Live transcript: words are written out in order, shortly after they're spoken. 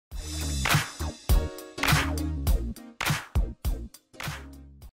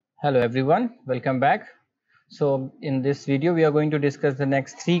Hello everyone, welcome back. So in this video we are going to discuss the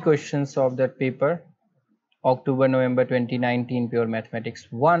next three questions of that paper, October-November 2019 Pure Mathematics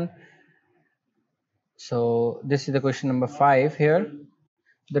 1. So this is the question number 5 here.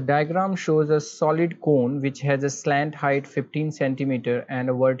 The diagram shows a solid cone which has a slant height 15 centimeter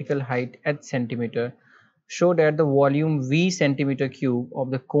and a vertical height 8 centimeter. Show that the volume V centimeter cube of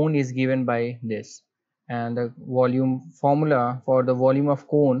the cone is given by this. And the volume formula for the volume of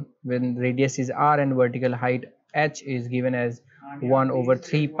cone when radius is r and vertical height h is given as 1 over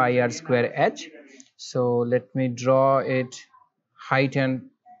 3 pi r square h. So let me draw it height and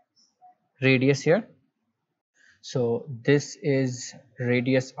radius here. So this is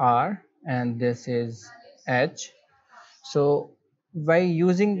radius r and this is h. So by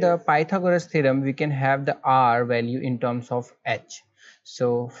using the Pythagoras theorem we can have the r value in terms of h.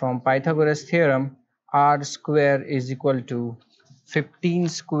 So from Pythagoras theorem r square is equal to 15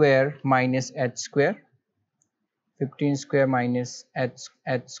 square minus h square, 15 square minus h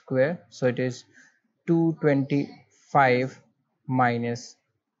square, so it is 225 minus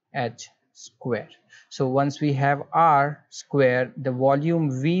h square. So once we have r square, the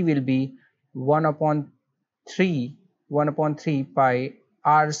volume V will be 1 upon 3 pi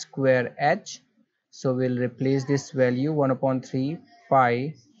r square h. So we'll replace this value 1 upon 3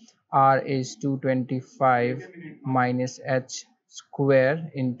 pi r is 225 minus h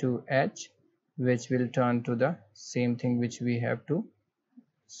square into h, which will turn to the same thing which we have to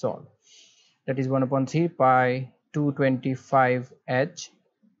solve. That is 1 upon 3 pi 225 h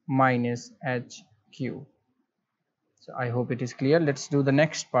minus h cube. So I hope it is clear. Let's do the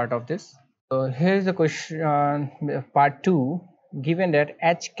next part of this. So here is the question, part 2. Given that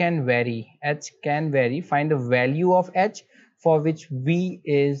h can vary, find the value of h for which v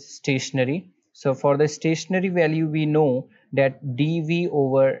is stationary. So for the stationary value we know that dv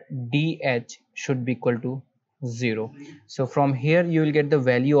over dh should be equal to 0. So from here you will get the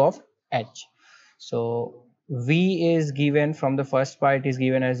value of h. So v is given from the first part is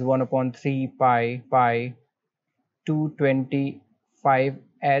given as 1 upon 3 pi 225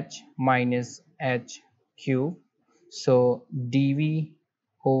 h minus h cube. So dv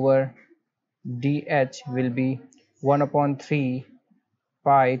over dh will be 1 upon 3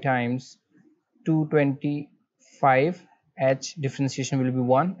 pi times 225 h differentiation will be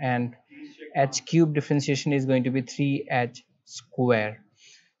 1 and h cube differentiation is going to be 3h square.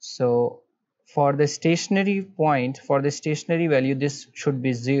 So for the stationary point, for the stationary value, this should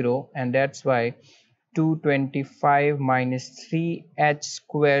be 0, and that's why 225 minus 3h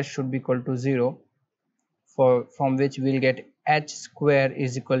square should be equal to 0, from which we'll get h square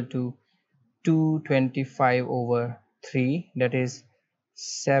is equal to 225 over 3, that is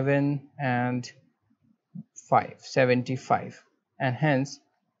 7 and 5, 75, and hence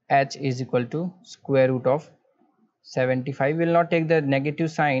h is equal to square root of 75. Will not take the negative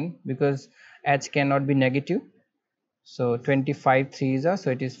sign because h cannot be negative. So 25 3s are,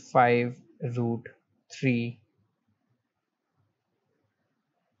 so it is 5 root 3.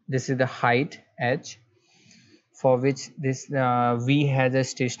 This is the height h for which this v has a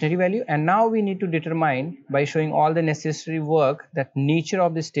stationary value, and now we need to determine by showing all the necessary work that nature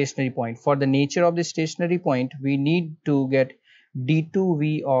of the stationary point. For the nature of the stationary point we need to get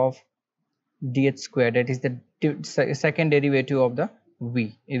d2v of dh square, that is the second derivative of the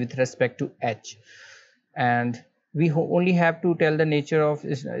v with respect to h, and we only have to tell the nature of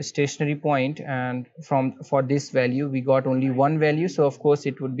stationary point, and for this value we got only one value, so of course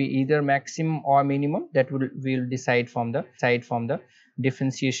it would be either maximum or minimum. That will decide from the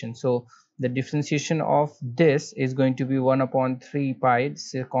differentiation. So the differentiation of this is going to be 1 upon 3 pi,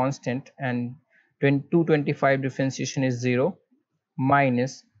 this is a constant, and 225 differentiation is 0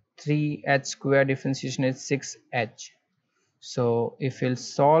 minus 3h square differentiation is 6h. So if we'll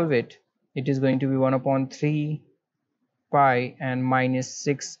solve it, it is going to be 1 upon 3 pi and minus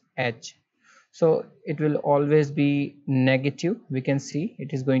 6h. So it will always be negative. We can see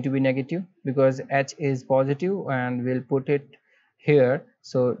it is going to be negative because h is positive, and we'll put it here.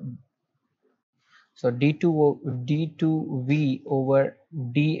 So d2v over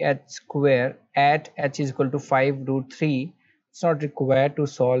dh square at h is equal to 5 root 3. It's not required to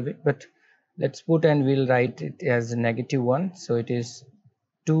solve it, but let's put, and we'll write it as a negative 1. So it is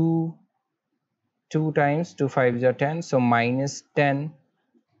 2 times 2 5s are 10, so minus 10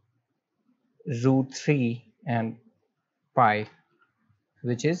 root 3 and pi,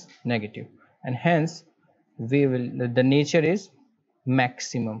 which is negative, and hence we will, the nature is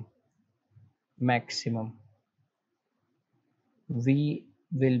maximum. V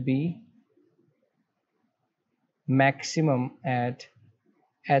will be maximum at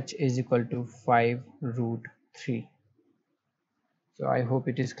h is equal to 5 root 3. So I hope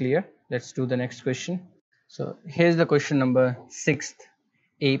it is clear. Let's do the next question. So here's the question number 6th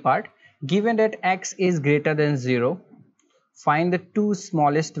A part. Given that x is greater than 0, find the two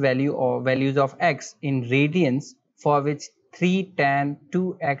smallest value or values of x in radians for which 3 tan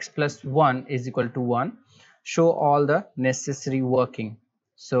 2x plus 1 is equal to 1. Show all the necessary working.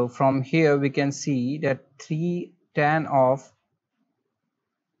 So from here we can see that 3 tan of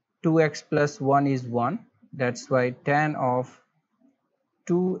 2x plus 1 is 1. That's why tan of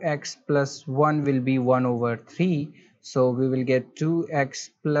 2x plus 1 will be 1 over 3. So we will get 2x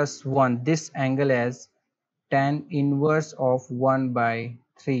plus 1, this angle as tan inverse of 1 by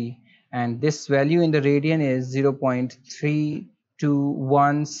 3, and this value in the radian is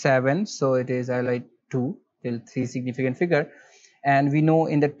 0.3217. So it is highlight 2 till 3 significant figure. And we know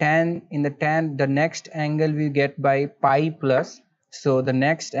in the tan the next angle we get by pi plus, so the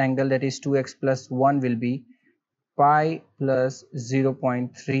next angle, that is 2x plus 1, will be pi plus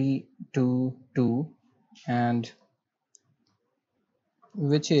 0.322, and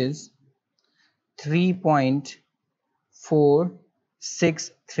which is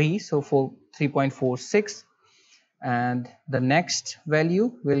 3.463, so for 3.46. and the next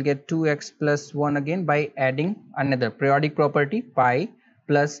value will get 2x plus 1 again by adding another periodic property pi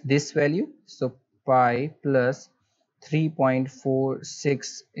plus this value. So pi plus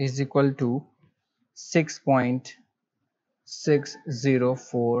 3.46 is equal to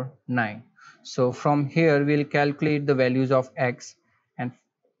 6.6049. So from here we'll calculate the values of x, and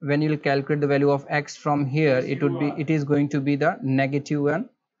when you'll calculate the value of x from here, it is going to be the negative one,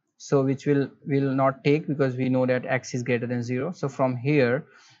 so which will not take, because we know that x is greater than 0. So from here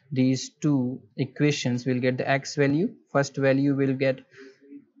these two equations will get the x value. First value will get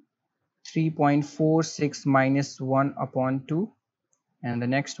 3.46 minus 1 upon 2, and the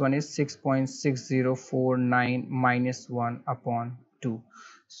next one is 6.6049 minus 1 upon 2.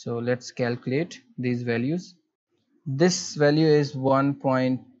 So let's calculate these values. This value is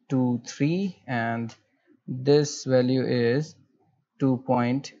 1.23 and this value is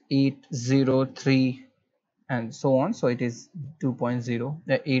 2.803 and so on. So it is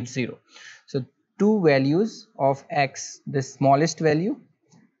 2.080. So two values of x, the smallest value,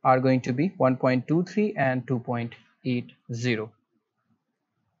 are going to be 1.23 and 2.80.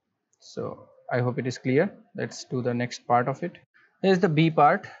 So I hope it is clear. Let's do the next part of it. Here's the B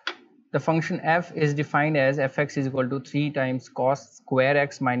part. The function f is defined as fx is equal to 3 times cos square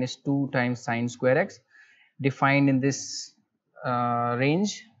x minus 2 times sine square x, defined in this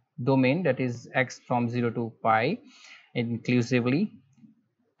range domain, that is x from 0 to pi inclusively.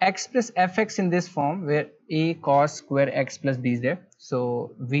 X plus fx in this form where a cos square x plus b is there.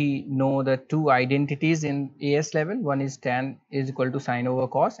 So we know the two identities in AS level. One is tan is equal to sine over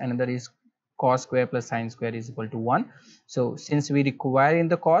cos, another is cos square plus sine square is equal to 1. So since we require in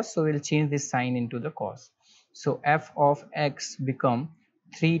the cos, so we'll change this sine into the cos. So f of x become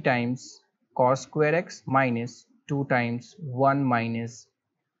 3 times cos square x minus 2 times 1 minus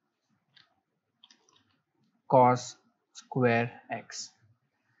cos square x.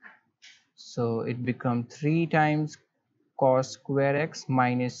 So it becomes 3 times cos square x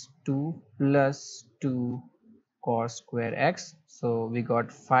minus 2 plus 2 cos square x. So we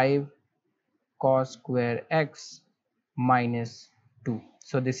got 5 cos square x minus 2.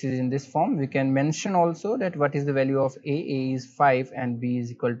 So this is in this form. We can mention also that what is the value of a is 5 and b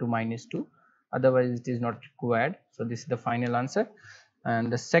is equal to minus 2. Otherwise it is not required. So this is the final answer.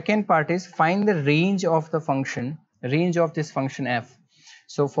 And the second part is find the range of the function, range of this function f.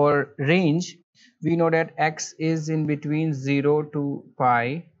 So for range, we know that x is in between 0 to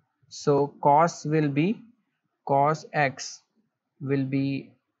pi. So cos x will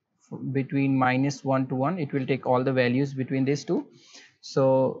be between minus 1 to 1. It will take all the values between these two.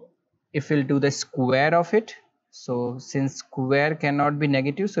 So if we'll do the square of it, so since square cannot be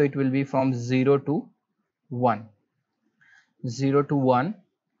negative, so it will be from 0 to 1. 0 to 1.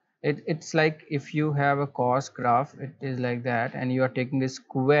 It's like if you have a cos graph, it is like that, and you are taking the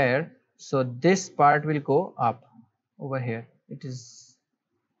square, so this part will go up over here. It is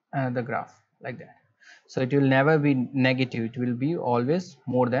another graph like that. So it will never be negative, it will be always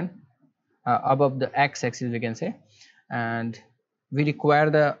more than above the x-axis, we can say. And we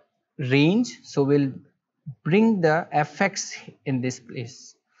require the range, so we'll bring the fx in this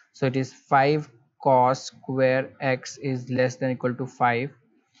place. So it is 5 cos square x is less than equal to 5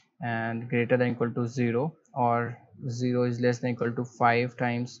 and greater than equal to 0, or 0 is less than equal to 5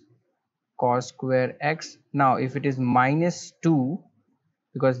 times cos square x. Now if it is minus 2,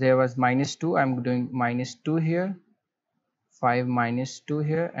 because there was minus 2, I'm doing minus 2 here, 5 minus 2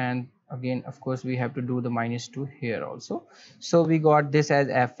 here, and again of course we have to do the minus 2 here also. So we got this as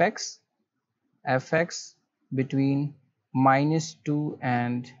fx between minus 2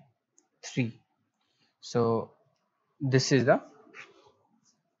 and 3. So this is the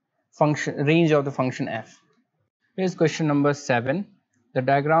function range of the function f. Here's question number 7. The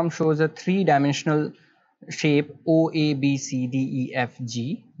diagram shows a three-dimensional shape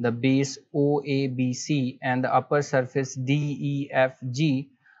OABCDEFG. The base OABC and the upper surface DEFG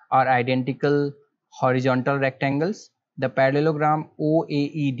are identical horizontal rectangles. The parallelogram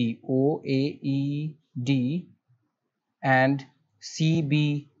OAED and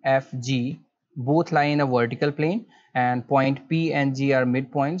CBFG both lie in a vertical plane, and point P and G are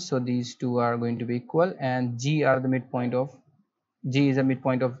midpoints, so these two are going to be equal, and G is the midpoint of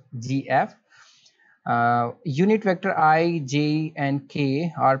GF. Unit vector I, J and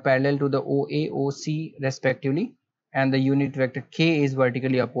K are parallel to the OA, OC respectively, and the unit vector K is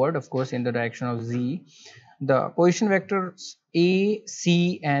vertically upward, of course, in the direction of Z. The position vectors A,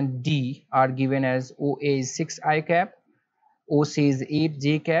 C and D are given as OA is 6 I cap, OC is 8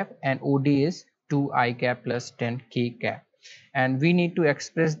 J cap, and OD is 2 I cap plus 10 K cap. And we need to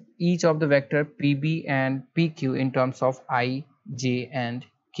express each of the vector PB and PQ in terms of I, J and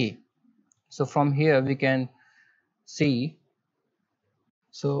K. So from here we can see,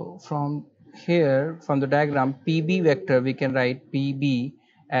 so from here, from the diagram PB vector, we can write PB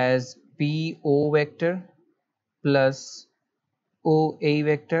as PO vector plus OA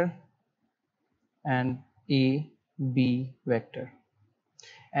vector and AB vector,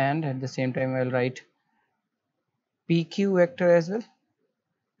 and at the same time I'll write PQ vector as well.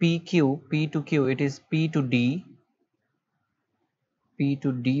 PQ, P to Q, it is P to D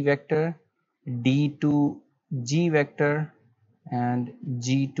vector, D to G vector and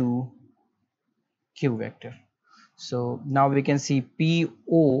G to Q vector. So now we can see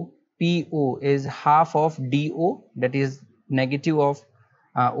PO is half of DO, that is negative of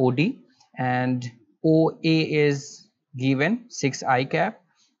OD, and OA is given 6 I cap,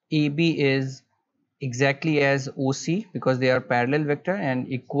 AB is exactly as OC because they are parallel vector and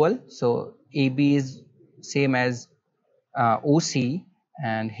equal, so AB is same as OC,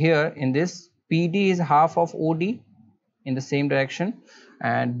 and here in this PD is half of OD in the same direction,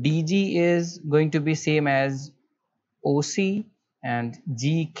 and DG is going to be same as OC, and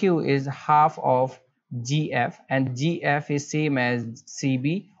GQ is half of GF, and GF is same as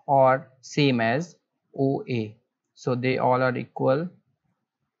CB or same as OA, so they all are equal,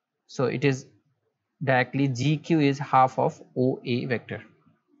 so it is directly GQ is half of OA vector.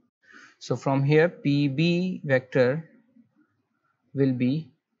 So from here PB vector will be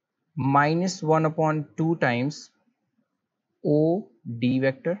minus 1 upon 2 times OD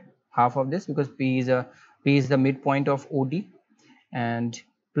vector, half of this because P is the midpoint of OD, and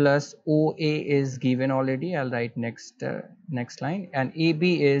plus OA is given already, I'll write next line, and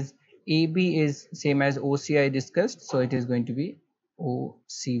AB is same as OC I discussed, so it is going to be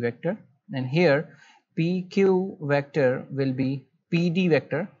OC vector, and here PQ vector will be PD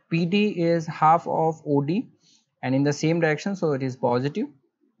vector. PD is half of OD and in the same direction, so it is positive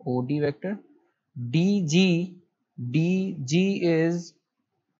OD vector. DG is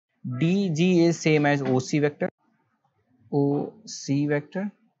same as OC vector,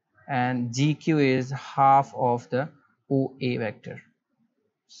 and GQ is half of the OA vector.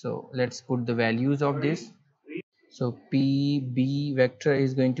 So let's put the values of this. So PB vector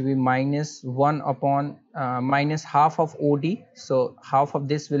is going to be minus 1 upon minus half of OD, so half of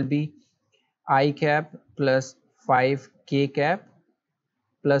this will be I cap plus 5 K cap,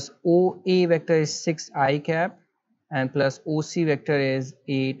 plus OA vector is 6 I cap, and plus OC vector is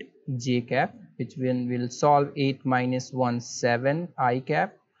 8 J cap, which will solve 8 minus 1 7 I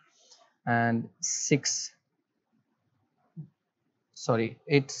cap, and 6, sorry,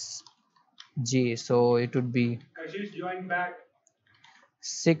 it's J, so it would be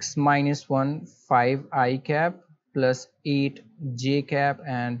 6 minus 1 5 I cap plus 8 J cap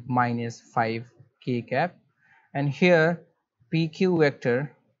and minus 5 K cap, and here PQ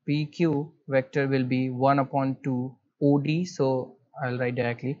vector will be 1 upon 2 OD, so I'll write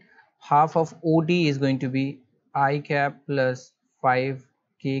directly half of OD is going to be I cap plus 5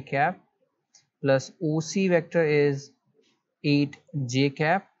 K cap, plus OC vector is 8 J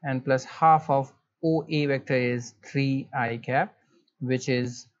cap, and plus half of OA vector is 3 I cap, which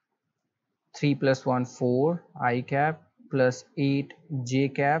is 3 plus 1 4 I cap plus 8 J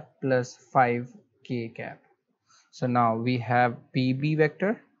cap plus 5 K cap. So now we have PB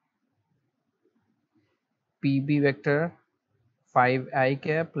vector 5 I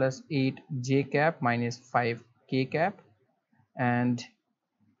cap plus 8 J cap minus 5 K cap, and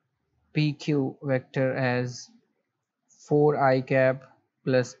PQ vector as 4 I cap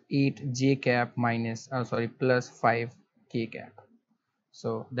plus 8 J cap minus plus 5 K cap.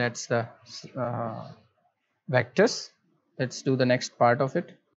 So that's the vectors. Let's do the next part of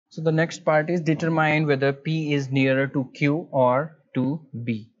it. So the next part is determine whether P is nearer to Q or to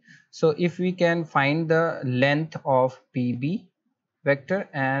B. So if we can find the length of PB vector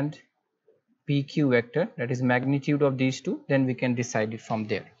and PQ vector, that is magnitude of these two, then we can decide it from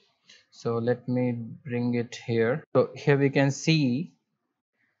there. So let me bring it here. So here we can see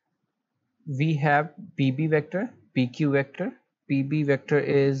we have PB vector, PQ vector. PB vector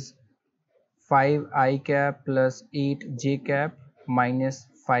is 5 I cap plus 8 J cap minus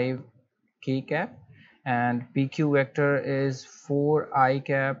 5 K cap, and PQ vector is 4 I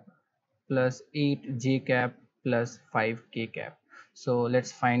cap plus 8 J cap plus 5 K cap. So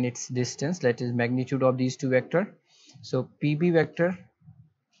let's find its distance, that is magnitude of these two vector. So PB vector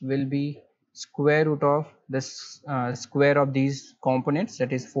will be square root of the square of these components,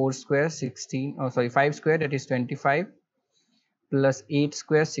 that is 4 square 16, 5 square, that is 25, plus 8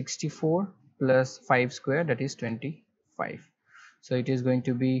 square 64, plus 5 square, that is 25. So it is going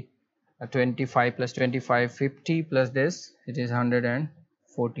to be 25 plus 25 50, plus this it is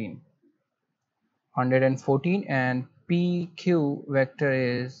 114, and PQ vector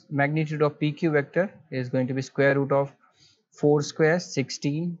is magnitude of PQ vector is going to be square root of 4 square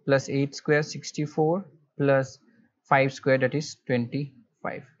 16 plus 8 square 64 plus 5 square, that is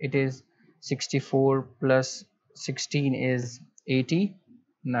 25. It is 64 plus 16 is 80,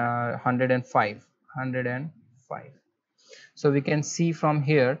 105. So we can see from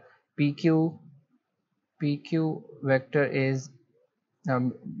here PQ vector is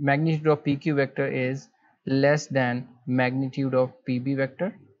magnitude of PQ vector is less than magnitude of PB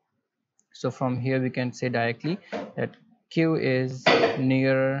vector. So from here we can say directly that Q is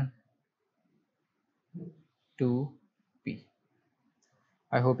nearer to P.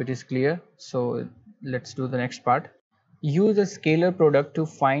 I hope it is clear. So let's do the next part. Use a scalar product to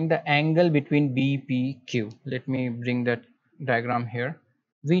find the angle between BPQ. Let me bring that diagram here.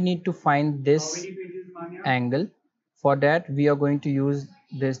 We need to find this angle. For that we are going to use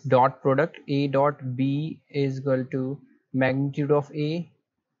this dot product. A dot B is equal to magnitude of A,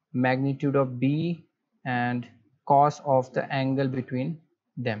 magnitude of B, and cos of the angle between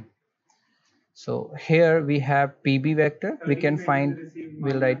them. So here we have PB vector. We can find,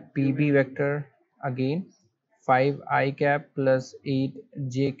 we'll write PB vector again, 5 I cap plus 8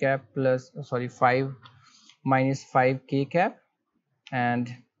 J cap plus 5 minus 5 K cap,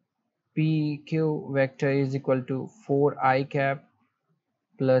 and PQ vector is equal to 4 I cap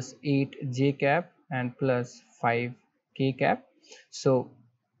plus 8 J cap and plus 5 K cap. So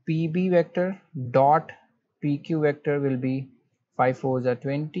PB vector dot PQ vector will be 5 4s are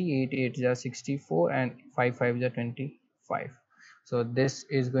 20, 8 8s are 64, and 5 5s are 25. So this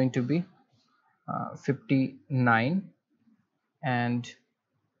is going to be 59, and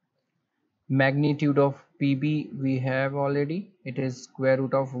magnitude of PB we have already, it is square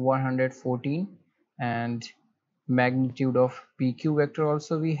root of 114, and magnitude of PQ vector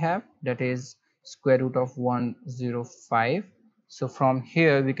also we have, that is square root of 105. So from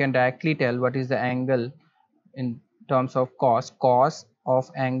here we can directly tell what is the angle in terms of cos of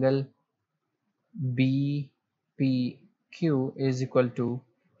angle BPQ is equal to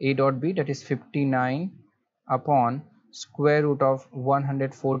A dot B, that is 59 upon square root of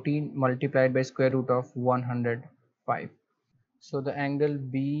 114 multiplied by square root of 105. So the angle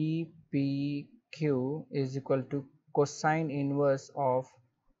BPQ is equal to cosine inverse of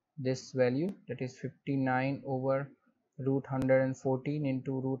this value, that is 59 over root 114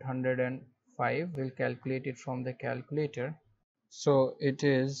 into root 105. We'll calculate it from the calculator. So it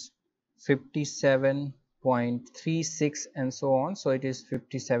is 57.36 and so on. So it is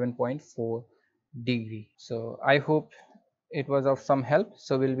 57.4 degree. So I hope it was of some help.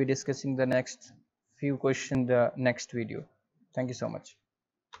 So we'll be discussing the next few questions in the next video. Thank you so much.